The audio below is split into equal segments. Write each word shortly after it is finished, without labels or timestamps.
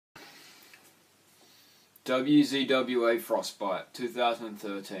WZWA Frostbite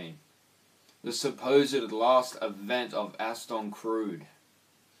 2013. The supposed last event of Aston Crude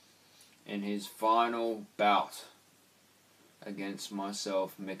in his final bout against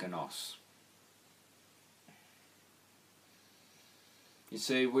myself, Mikanos. You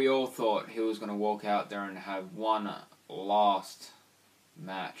see, we all thought he was going to walk out there and have one last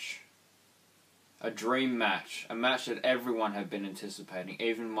match. A dream match. A match that everyone had been anticipating,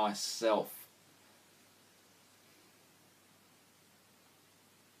 even myself.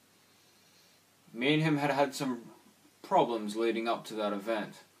 Me and him had had some problems leading up to that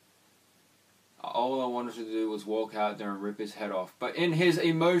event. All I wanted to do was walk out there and rip his head off. But in his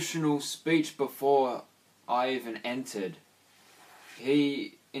emotional speech before I even entered,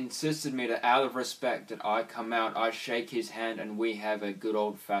 he insisted me that out of respect that I come out, I shake his hand and we have a good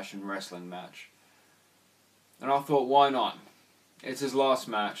old-fashioned wrestling match. And I thought, why not? It's his last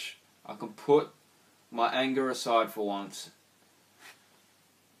match. I can put my anger aside for once.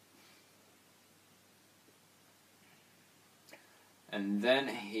 And then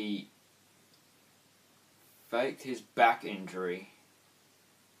he faked his back injury,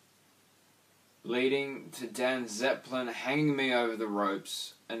 leading to Dan Zeppelin hanging me over the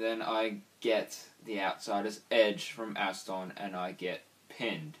ropes, and then I get the outsider's edge from Aston and I get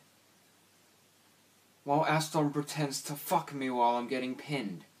pinned. While Aston pretends to fuck me while I'm getting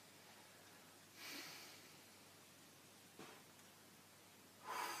pinned.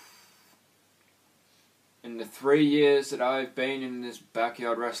 In the 3 years that I've been in this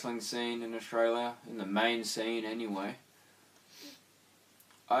backyard wrestling scene in Australia, in the main scene anyway,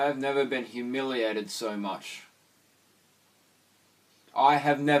 I have never been humiliated so much. I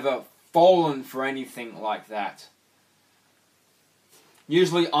have never fallen for anything like that.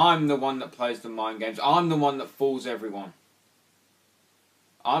 Usually I'm the one that plays the mind games. I'm the one that fools everyone.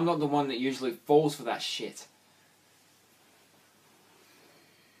 I'm not the one that usually falls for that shit.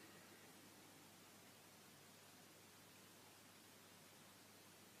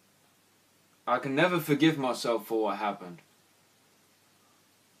 I can never forgive myself for what happened.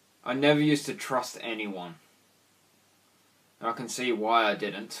 I never used to trust anyone. And I can see why I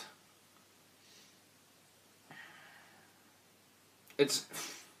didn't. It's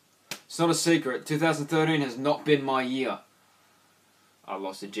not a secret. 2013 has not been my year. I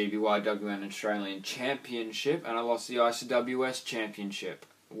lost the WZWA Australian Championship and I lost the ICWS Championship,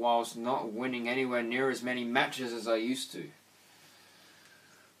 whilst not winning anywhere near as many matches as I used to.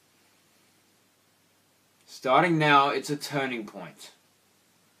 Starting now, it's a turning point.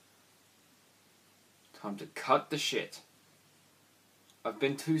 Time to cut the shit. I've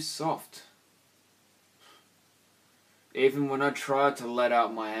been too soft. Even when I tried to let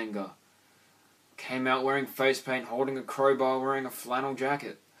out my anger. Came out wearing face paint, holding a crowbar, wearing a flannel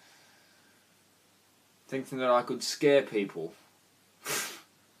jacket. Thinking that I could scare people.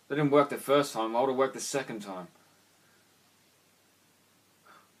 That didn't work the first time, I would have worked the second time.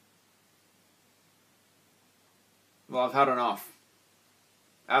 Well, I've had enough.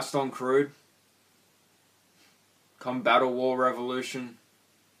 Aston Crude. Come BattleWar Revolution.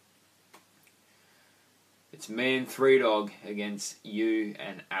 It's me and Three Dog against you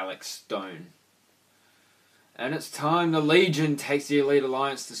and Alex Stone. And it's time the Legion takes the Elite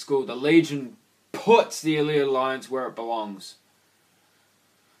Alliance to school. The Legion puts the Elite Alliance where it belongs.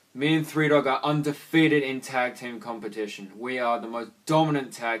 Me and Three Dog are undefeated in tag team competition. We are the most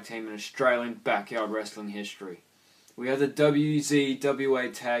dominant tag team in Australian backyard wrestling history. We are the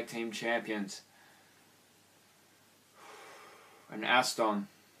WZWA Tag Team Champions. And Aston,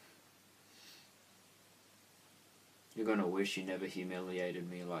 you're gonna wish you never humiliated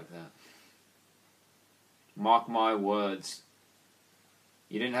me like that. Mark my words.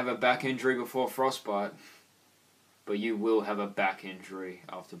 You didn't have a back injury before Frostbite, but you will have a back injury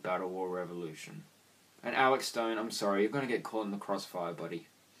after BattleWar Revolution. And Alex Stone, I'm sorry, you're gonna get caught in the crossfire, buddy.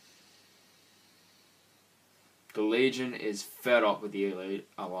 The Legion is fed up with the Elite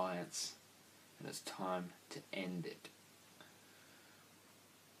Alliance, and it's time to end it.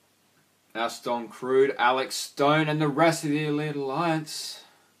 Aston Crude, Alex Stone, and the rest of the Elite Alliance,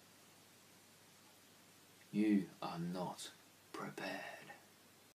 you are not prepared.